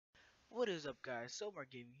What is up, guys?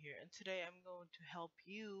 SomarGaming here, and today I'm going to help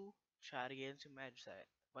you try to get into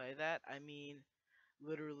Magicite. By that, I mean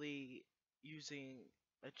literally using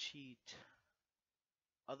a cheat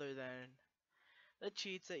other than the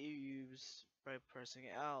cheats that you use by pressing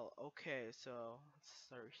L. Okay, so let's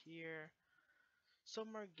start here.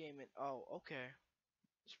 SomarGaming. Oh, okay.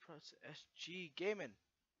 Let's press SG Gaming.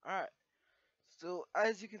 Alright, so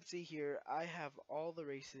as you can see here, I have all the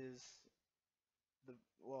races,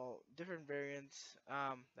 different variants.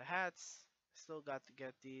 The hats, still got to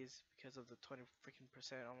get these because of the 20 freaking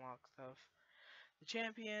percent unlock stuff. The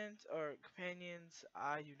champions or companions,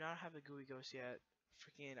 I do not have the gooey ghost yet.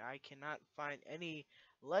 Freaking, I cannot find any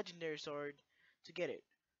legendary sword to get it.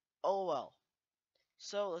 Oh well.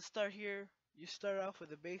 So let's start here. You start off with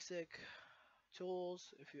the basic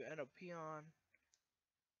tools. If you end up peon,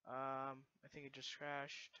 I think it just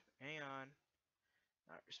crashed. Hang on.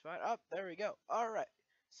 Not respond. Up, there we go. All right.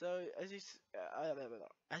 So as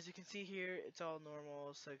you can see here, it's all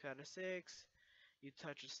normal. So kind of 6. You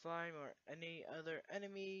touch a slime or any other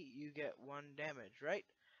enemy, you get 1 damage, right?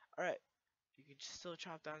 All right. You can still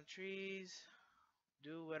chop down trees.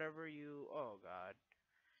 Do whatever you. Oh God.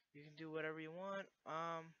 You can do whatever you want.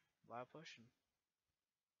 Live potion.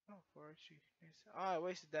 Oh, forestry. Nice. Oh, I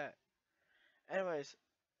wasted that. Anyways,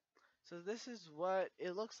 so this is what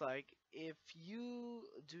it looks like if you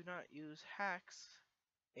do not use hacks,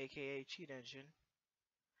 aka cheat engine.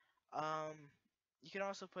 You can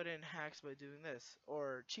also put in hacks by doing this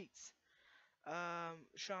or cheats.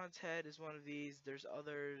 Sean's head is one of these. There's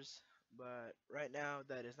others, but right now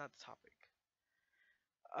that is not the topic.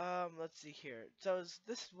 Let's see here. So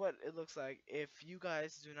this is what it looks like if you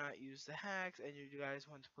guys do not use the hacks and you guys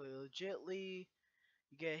want to play legitly.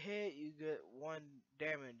 You get hit, you get 1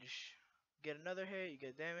 damage. Get another hit, you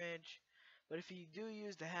get damage. But if you do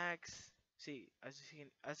use the hacks, see, as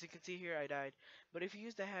you can see here, I died. But if you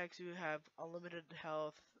use the hacks, you have unlimited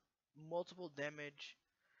health, multiple damage.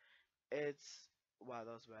 It's wow,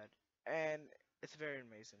 that was bad, and it's very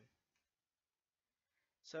amazing.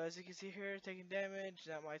 So as you can see here, taking damage,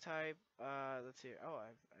 not my type. Let's see. Oh,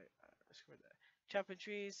 I scored that. Chopping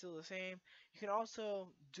trees, still the same. You can also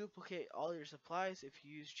duplicate all your supplies if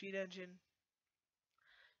you use cheat engine.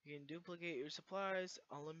 You can duplicate your supplies,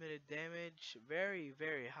 unlimited damage, very,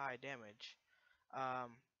 very high damage.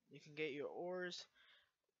 You can get your ores.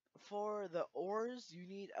 For the ores, you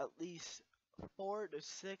need at least 4 to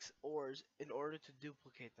 6 ores in order to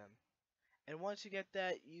duplicate them. And once you get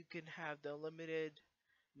that, you can have the unlimited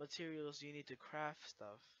materials you need to craft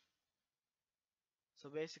stuff. So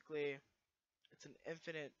basically, it's an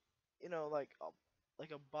infinite, like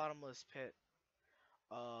a bottomless pit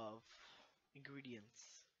of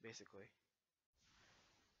ingredients, basically.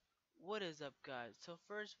 What is up, guys? So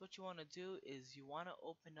first, what you want to do is you want to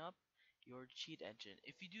open up your cheat engine.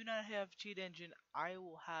 If you do not have cheat engine, I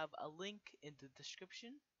will have a link in the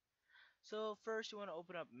description. So first, you want to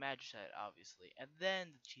open up Magicite, obviously, and then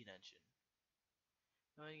the cheat engine.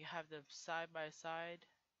 Now you have them side by side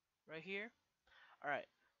right here. Alright,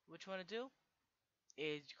 what you want to do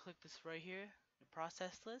is you click this right here, the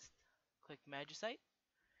process list, click Magicite,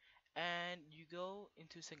 and you go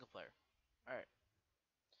into single player. Alright,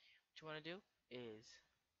 what you want to do is,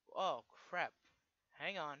 oh crap,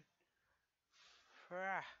 hang on,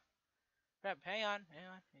 crap, hang on, hang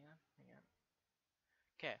on.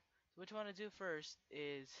 Okay, so what you want to do first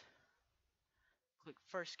is click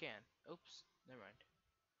first scan. Oops, never mind.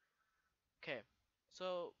 Okay,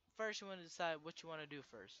 so first you want to decide what you want to do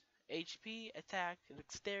first. HP, attack,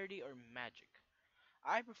 dexterity, or magic.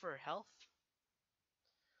 I prefer health,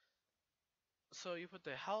 so you put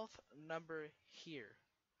the health number here.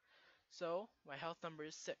 So my health number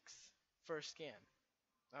is 6. First scan.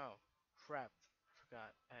 Oh, crap.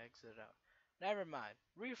 Forgot. I exited out. Never mind.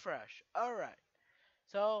 Refresh. Alright.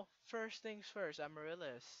 So, first things first, I'm a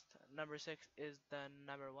realist. Number 6 is the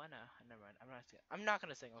number one. Never mind. I'm not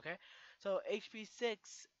gonna sing, okay? So, HP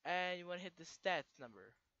 6, and you wanna hit the stats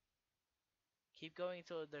number. Keep going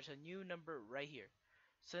until there's a new number right here.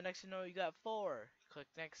 So, next you know, you got 4. Click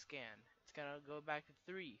next scan. It's gonna go back to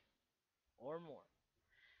 3 or more.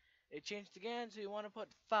 It changed again, so you wanna put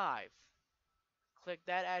 5. Click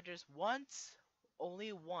that address once,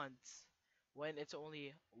 only once, when it's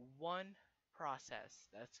only one process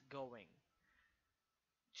that's going.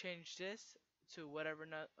 Change this to whatever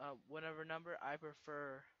number. I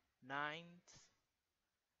prefer 9s,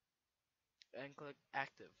 and click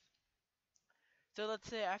active. So let's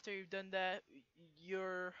say after you've done that,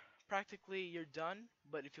 you're you're done.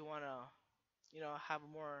 But if you wanna, have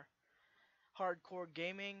a more hardcore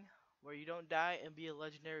gaming where you don't die and be a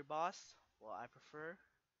legendary boss, well, I prefer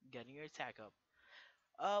getting your attack up.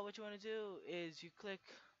 What you want to do is you click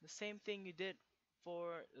the same thing you did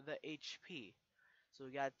for the HP. So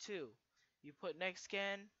we got two. You put next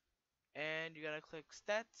scan, and you're gonna click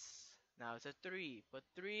stats. Now it's a 3. Put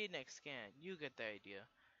 3 next scan. You get the idea.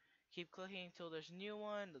 Keep clicking until there's a new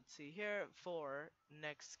one. Let's see here. 4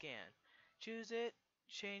 next scan. Choose it,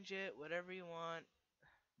 change it, whatever you want.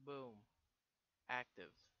 Boom.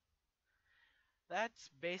 Active. That's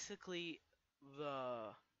basically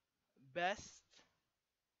the best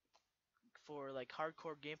for like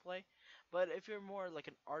hardcore gameplay. But if you're more like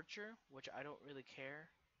an archer, which I don't really care,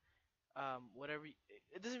 whatever,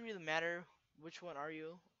 it doesn't really matter which one are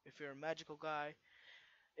you. If you're a magical guy,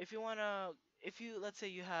 if you wanna, if you let's say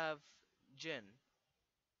you have Jin,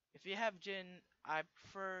 if you have Jin, I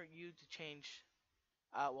prefer you to change.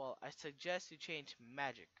 Well, I suggest you change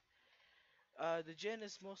magic. The Jin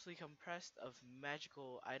is mostly compressed of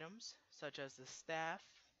magical items such as the staff,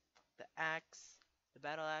 the axe, the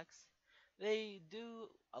battle axe. They do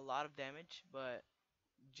a lot of damage, but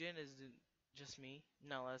Jin is just me,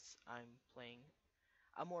 unless I'm playing.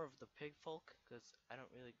 I'm more of the pig folk because I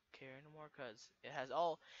don't really care anymore because it has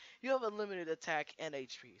all. You have unlimited attack and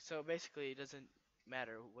HP, so basically it doesn't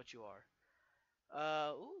matter what you are.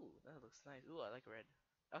 Ooh, that looks nice. Ooh, I like red.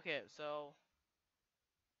 Okay, so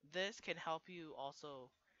this can help you also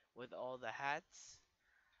with all the hats.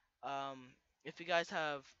 Um, if you guys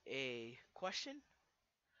have a question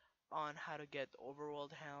on how to get the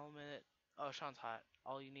overworld helmet, oh, Sean's hot.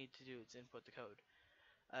 All you need to do is input the code.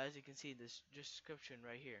 As you can see, this description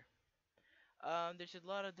right here. There's a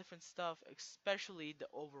lot of different stuff, especially the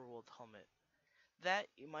overworld helmet. That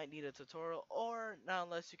you might need a tutorial, or not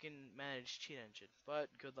unless you can manage cheat engine. But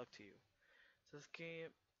good luck to you. So this game,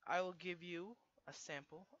 I will give you a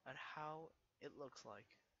sample on how it looks like.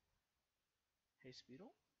 Haste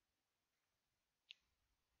beetle,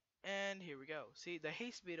 and here we go. See, the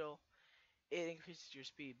haste beetle, it increases your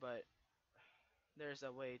speed, but there's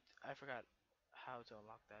a way. I forgot how to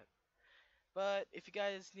unlock that. But if you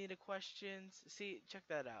guys need a questions, see, check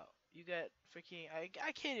that out. You get freaking,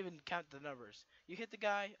 I can't even count the numbers. You hit the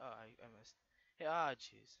guy, oh, I missed. Hey, ah,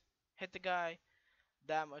 jeez. Hit the guy,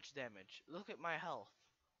 that much damage. Look at my health.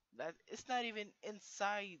 That it's not even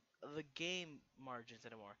inside the game margins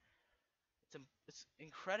anymore. It's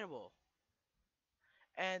incredible.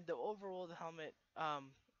 And the overall helmet,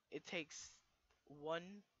 it takes one,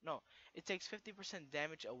 no, it takes 50%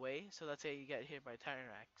 damage away. So let's say you get hit by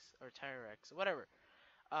Tyrax or Tyrax, whatever.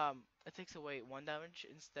 It takes away 1 damage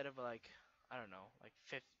instead of like, I don't know, like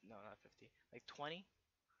 50, no, not 50, like 20,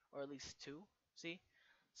 or at least 2. See,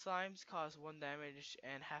 slimes cause 1 damage,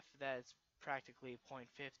 and half of that is practically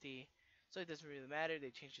 0.50, so it doesn't really matter. They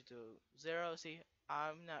changed it to 0. See,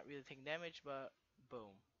 I'm not really taking damage, but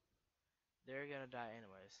boom, they're gonna die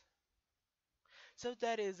anyways. So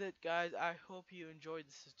that is it, guys. I hope you enjoyed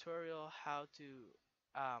this tutorial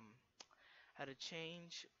um how to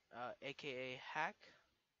change, aka hack,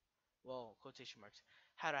 well, quotation marks,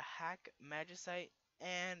 how to hack Magicite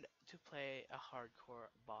and to play a hardcore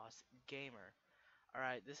boss gamer.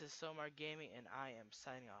 Alright, this is SomarGaming and I am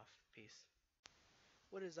signing off. Peace.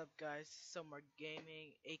 What is up, guys?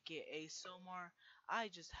 SomarGaming, aka Somar. I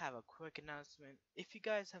just have a quick announcement. If you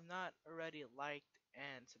guys have not already liked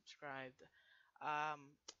and subscribed,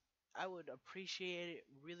 um, I would appreciate it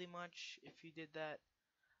really much if you did that.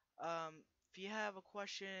 If you have a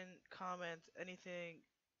question, comment, anything,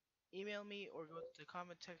 email me or go to the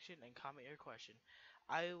comment section and comment your question.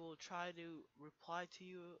 I will try to reply to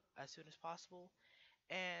you as soon as possible.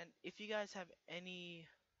 And if you guys have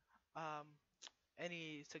um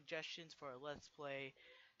any suggestions for a let's play,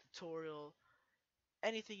 tutorial,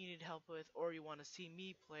 anything you need help with, or you want to see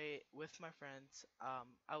me play with my friends,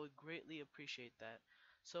 I would greatly appreciate that.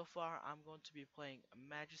 So far, I'm going to be playing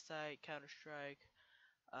Magicite, Counter-Strike,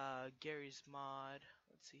 Gary's Mod.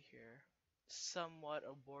 Let's see here. Somewhat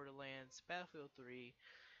of Borderlands, Battlefield 3,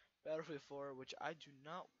 Battlefield 4, which I do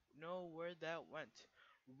not know where that went.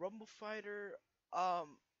 Rumble Fighter,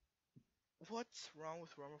 what's wrong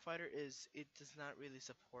with Rumble Fighter is it does not really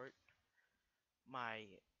support my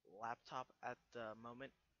laptop at the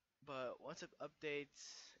moment. But once it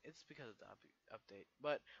updates, it's because of the update.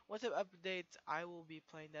 But once it updates, I will be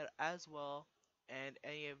playing that as well, and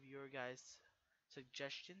any of your guys'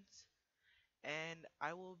 suggestions. And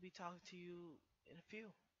I will be talking to you in a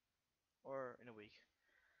few, or in a week.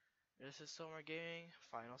 This is SomarGaming,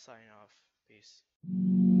 final sign off. Peace.